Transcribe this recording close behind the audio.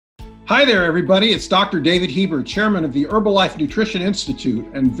Hi there, everybody. It's Dr. David Heber, chairman of the Herbalife Nutrition Institute,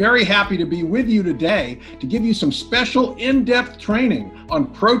 and very happy to be with you today to give you some special in-depth training on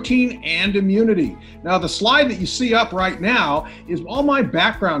protein and immunity. Now, the slide that you see up right now is all my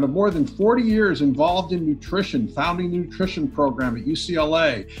background of more than 40 years involved in nutrition, founding the nutrition program at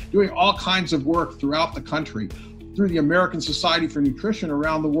UCLA, doing all kinds of work throughout the country, through the American Society for Nutrition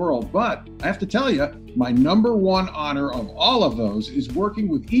around the world. But I have to tell you, my number one honor of all of those is working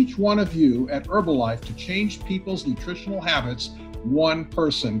with each one of you at Herbalife to change people's nutritional habits one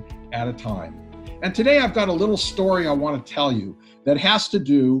person at a time. And today I've got a little story I want to tell you that has to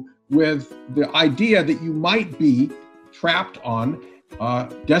do with the idea that you might be trapped on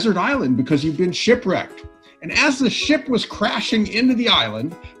a desert island because you've been shipwrecked. And as the ship was crashing into the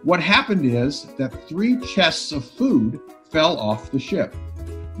island, what happened is that 3 chests of food fell off the ship.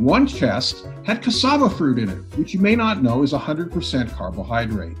 One chest had cassava fruit in it, which you may not know is 100%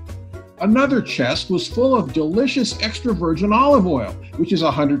 carbohydrate. Another chest was full of delicious extra virgin olive oil, which is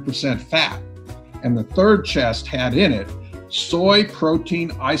 100% fat. And the third chest had in it soy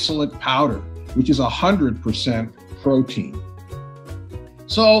protein isolate powder, which is 100% protein.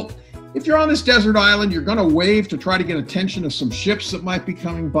 So, if you're on this desert island, you're going to wave to try to get attention of some ships that might be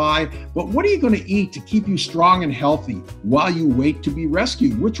coming by. But what are you going to eat to keep you strong and healthy while you wait to be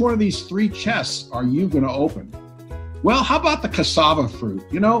rescued? Which one of these 3 chests are you going to open? Well, how about the cassava fruit?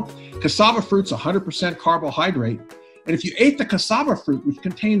 You know, cassava fruit's 100% carbohydrate. And if you ate the cassava fruit, which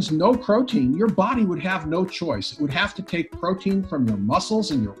contains no protein, your body would have no choice. It would have to take protein from your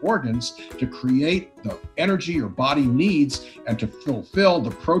muscles and your organs to create the energy your body needs and to fulfill the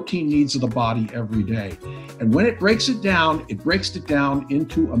protein needs of the body every day. And when it breaks it down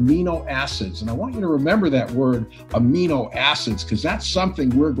into amino acids. And I want you to remember that word, amino acids, because that's something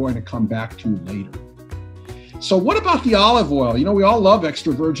we're going to come back to later. So what about the olive oil? You know, we all love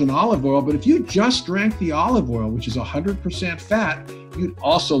extra virgin olive oil, but if you just drank the olive oil, which is 100% fat, you'd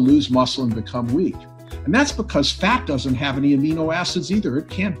also lose muscle and become weak. And that's because fat doesn't have any amino acids either. It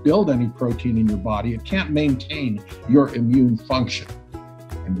can't build any protein in your body. It can't maintain your immune function.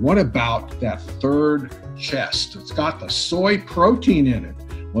 And what about that third chest? It's got the soy protein in it.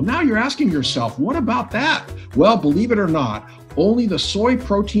 Well, now you're asking yourself, what about that? Well, believe it or not, only the soy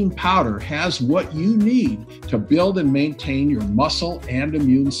protein powder has what you need to build and maintain your muscle and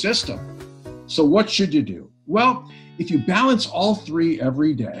immune system. So what should you do? Well, if you balance all 3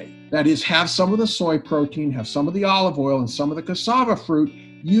 every day, that is, have some of the soy protein, have some of the olive oil, and some of the cassava fruit,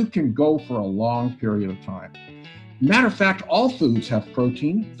 you can go for a long period of time. Matter of fact, all foods have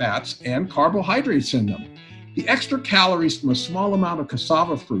protein, fats, and carbohydrates in them. The extra calories from a small amount of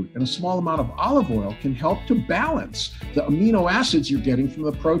cassava fruit and a small amount of olive oil can help to balance the amino acids you're getting from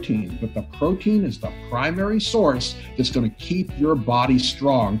the protein. But the protein is the primary source that's going to keep your body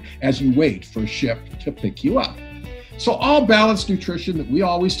strong as you wait for a ship to pick you up. So all balanced nutrition that we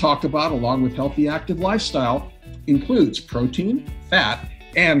always talk about, along with healthy, active lifestyle, includes protein, fat,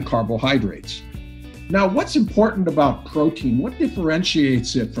 and carbohydrates. Now, what's important about protein? What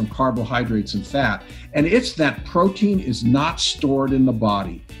differentiates it from carbohydrates and fat? And it's that protein is not stored in the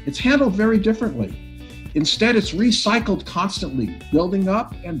body. It's handled very differently. Instead, it's recycled constantly, building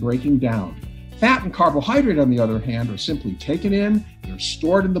up and breaking down. Fat and carbohydrate, on the other hand, are simply taken in, they're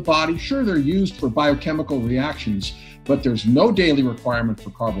stored in the body. Sure, they're used for biochemical reactions, but there's no daily requirement for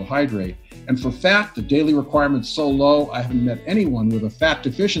carbohydrate. And for fat, the daily requirement's so low, I haven't met anyone with a fat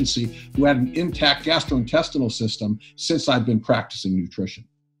deficiency who had an intact gastrointestinal system since I've been practicing nutrition.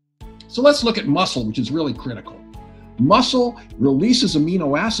 So let's look at muscle, which is really critical. Muscle releases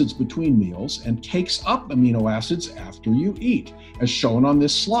amino acids between meals and takes up amino acids after you eat, as shown on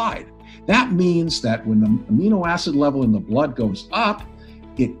this slide. That means that when the amino acid level in the blood goes up,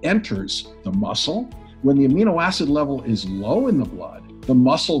 it enters the muscle. When the amino acid level is low in the blood, the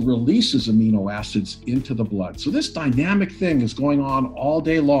muscle releases amino acids into the blood. So this dynamic thing is going on all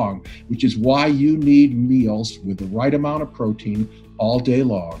day long, which is why you need meals with the right amount of protein all day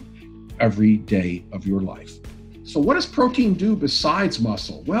long, every day of your life. So what does protein do besides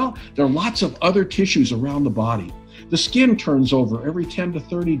muscle? Well, there are lots of other tissues around the body. The skin turns over every 10 to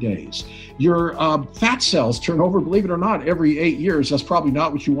 30 days. Your fat cells turn over, believe it or not, every 8 years. That's probably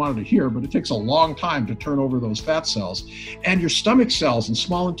not what you wanted to hear, but it takes a long time to turn over those fat cells. And your stomach cells and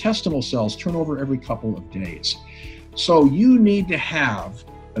small intestinal cells turn over every couple of days. So you need to have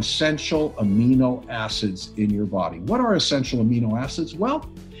essential amino acids in your body. What are essential amino acids? Well,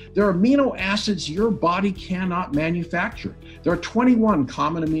 there are amino acids your body cannot manufacture. There are 21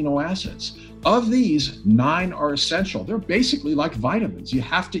 common amino acids. Of these, 9 are essential. They're basically like vitamins. You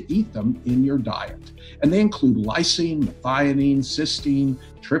have to eat them in your diet. And they include lysine, methionine, cysteine,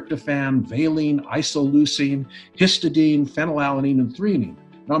 tryptophan, valine, isoleucine, histidine, phenylalanine, and threonine.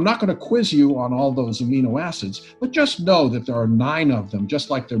 Now, I'm not going to quiz you on all those amino acids, but just know that there are 9 of them, just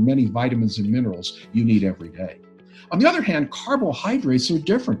like there are many vitamins and minerals you need every day. On the other hand, carbohydrates are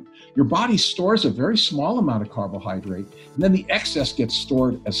different. Your body stores a very small amount of carbohydrate, and then the excess gets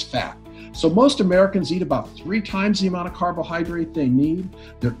stored as fat. So most Americans eat about 3 times the amount of carbohydrate they need.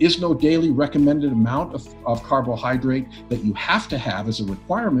 There is no daily recommended amount of carbohydrate that you have to have as a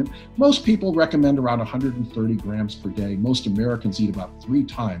requirement. Most people recommend around 130 grams per day. Most Americans eat about 3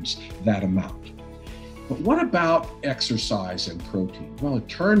 times that amount. But what about exercise and protein? Well, it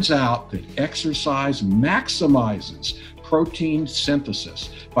turns out that exercise maximizes protein synthesis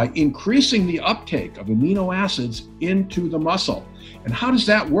by increasing the uptake of amino acids into the muscle. And how does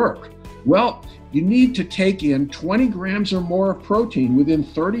that work? Well, you need to take in 20 grams or more of protein within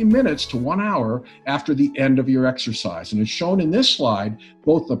 30 minutes to 1 hour after the end of your exercise. And as shown in this slide,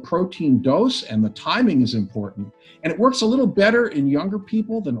 both the protein dose and the timing is important. And it works a little better in younger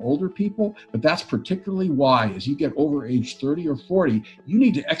people than older people, but that's particularly why as you get over age 30 or 40, you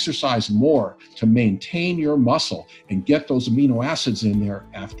need to exercise more to maintain your muscle and get those amino acids in there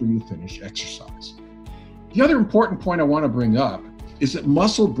after you finish exercise. The other important point I want to bring up is that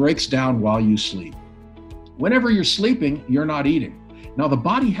muscle breaks down while you sleep. Whenever you're sleeping, you're not eating. Now, the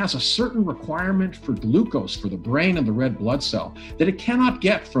body has a certain requirement for glucose for the brain and the red blood cell that it cannot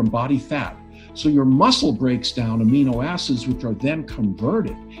get from body fat. So your muscle breaks down amino acids, which are then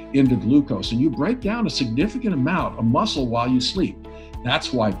converted into glucose, and you break down a significant amount of muscle while you sleep.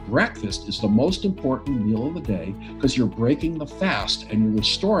 That's why breakfast is the most important meal of the day, because you're breaking the fast and you're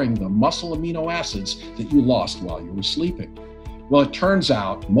restoring the muscle amino acids that you lost while you were sleeping. Well, it turns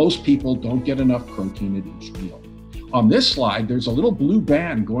out most people don't get enough protein at each meal. On this slide, there's a little blue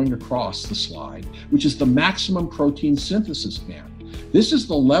band going across the slide, which is the maximum protein synthesis band. This is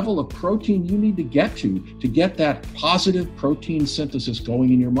the level of protein you need to get that positive protein synthesis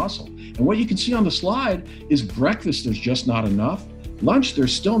going in your muscle. And what you can see on the slide is breakfast, there's just not enough. Lunch,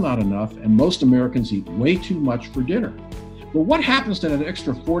 there's still not enough. And most Americans eat way too much for dinner. Well, what happens to that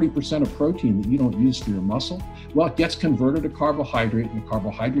extra 40% of protein that you don't use for your muscle? Well, it gets converted to carbohydrate, and the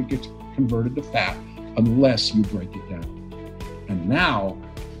carbohydrate gets converted to fat unless you break it down. And now,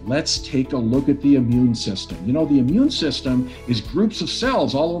 let's take a look at the immune system. You know, the immune system is groups of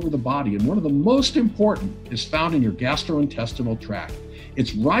cells all over the body, and one of the most important is found in your gastrointestinal tract.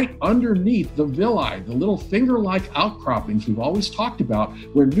 It's right underneath the villi, the little finger-like outcroppings we've always talked about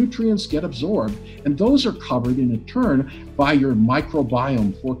where nutrients get absorbed, and those are covered in turn by your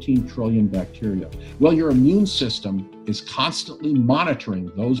microbiome, 14 trillion bacteria. Well, your immune system is constantly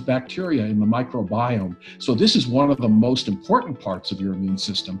monitoring those bacteria in the microbiome. So this is one of the most important parts of your immune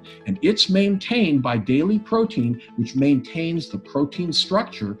system, and it's maintained by daily protein, which maintains the protein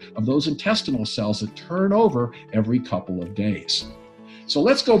structure of those intestinal cells that turn over every couple of days. So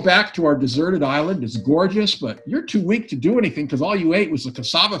let's go back to our deserted island. It's gorgeous, but you're too weak to do anything because all you ate was the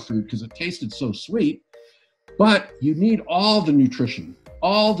cassava food because it tasted so sweet. But you need all the nutrition,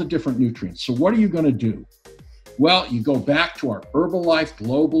 all the different nutrients. So what are you going to do? Well, you go back to our Herbalife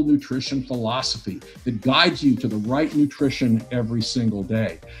global nutrition philosophy that guides you to the right nutrition every single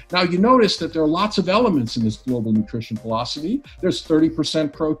day. Now, you notice that there are lots of elements in this global nutrition philosophy. There's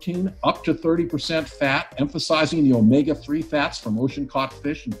 30% protein, up to 30% fat, emphasizing the omega-3 fats from ocean-caught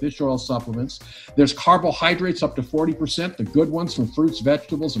fish and fish oil supplements. There's carbohydrates up to 40%, the good ones from fruits,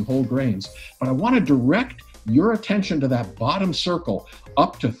 vegetables, and whole grains. But I want to direct your attention to that bottom circle,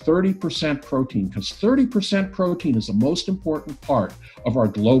 up to 30% protein, because 30% protein is the most important part of our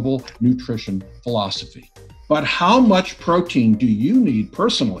global nutrition philosophy. But how much protein do you need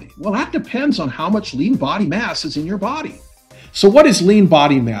personally? Well, that depends on how much lean body mass is in your body. So what is lean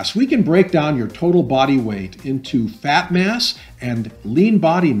body mass? We can break down your total body weight into fat mass and lean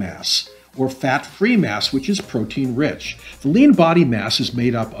body mass, or fat-free mass, which is protein-rich. The lean body mass is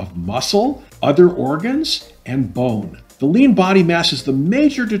made up of muscle, other organs, and bone. The lean body mass is the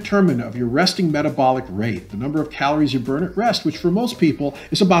major determinant of your resting metabolic rate, the number of calories you burn at rest, which for most people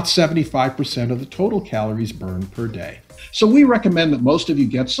is about 75% of the total calories burned per day. So we recommend that most of you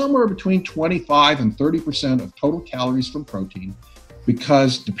get somewhere between 25 and 30% of total calories from protein,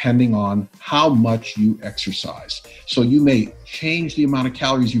 because depending on how much you exercise. So you may change the amount of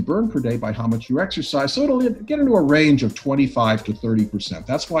calories you burn per day by how much you exercise. So it'll get into a range of 25 to 30%.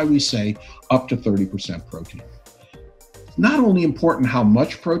 That's why we say up to 30% protein. Not only important how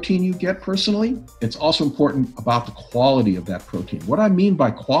much protein you get personally, it's also important about the quality of that protein. What I mean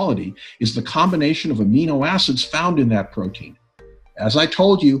by quality is the combination of amino acids found in that protein. As I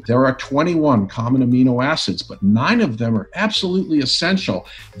told you, there are 21 common amino acids, but 9 of them are absolutely essential.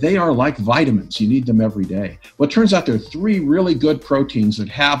 They are like vitamins. You need them every day. Well, it turns out there are 3 really good proteins that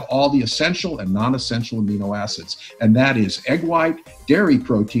have all the essential and non-essential amino acids, and that is egg white, dairy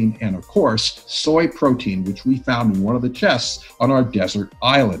protein, and of course, soy protein, which we found in one of the chests on our desert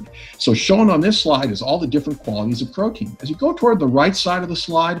island. So shown on this slide is all the different qualities of protein. As you go toward the right side of the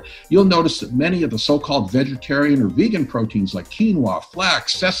slide, you'll notice that many of the so-called vegetarian or vegan proteins like quinoa,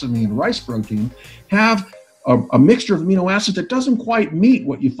 flax, sesame, and rice protein have a mixture of amino acids that doesn't quite meet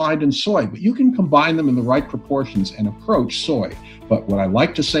what you find in soy, but you can combine them in the right proportions and approach soy. But what I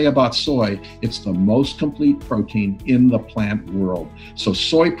like to say about soy, it's the most complete protein in the plant world. So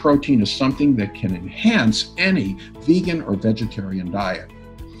soy protein is something that can enhance any vegan or vegetarian diet.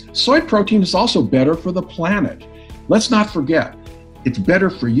 Soy protein is also better for the planet. Let's not forget, it's better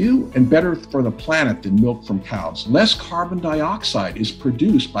for you and better for the planet than milk from cows. Less carbon dioxide is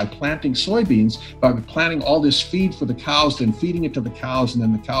produced by planting soybeans, by planting all this feed for the cows, then feeding it to the cows, and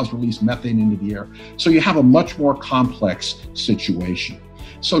then the cows release methane into the air. So you have a much more complex situation.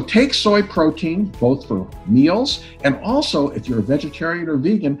 So take soy protein, both for meals, and also if you're a vegetarian or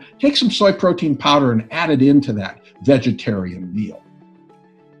vegan, take some soy protein powder and add it into that vegetarian meal.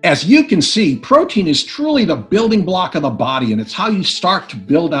 As you can see, protein is truly the building block of the body, and it's how you start to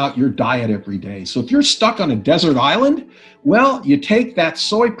build out your diet every day. So if you're stuck on a desert island, well, you take that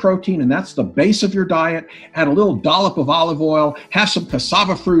soy protein, and that's the base of your diet, add a little dollop of olive oil, have some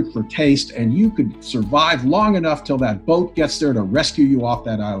cassava fruit for taste, and you could survive long enough till that boat gets there to rescue you off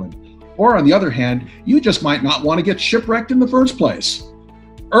that island. Or on the other hand, you just might not want to get shipwrecked in the first place.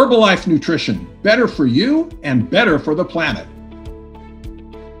 Herbalife Nutrition, better for you and better for the planet.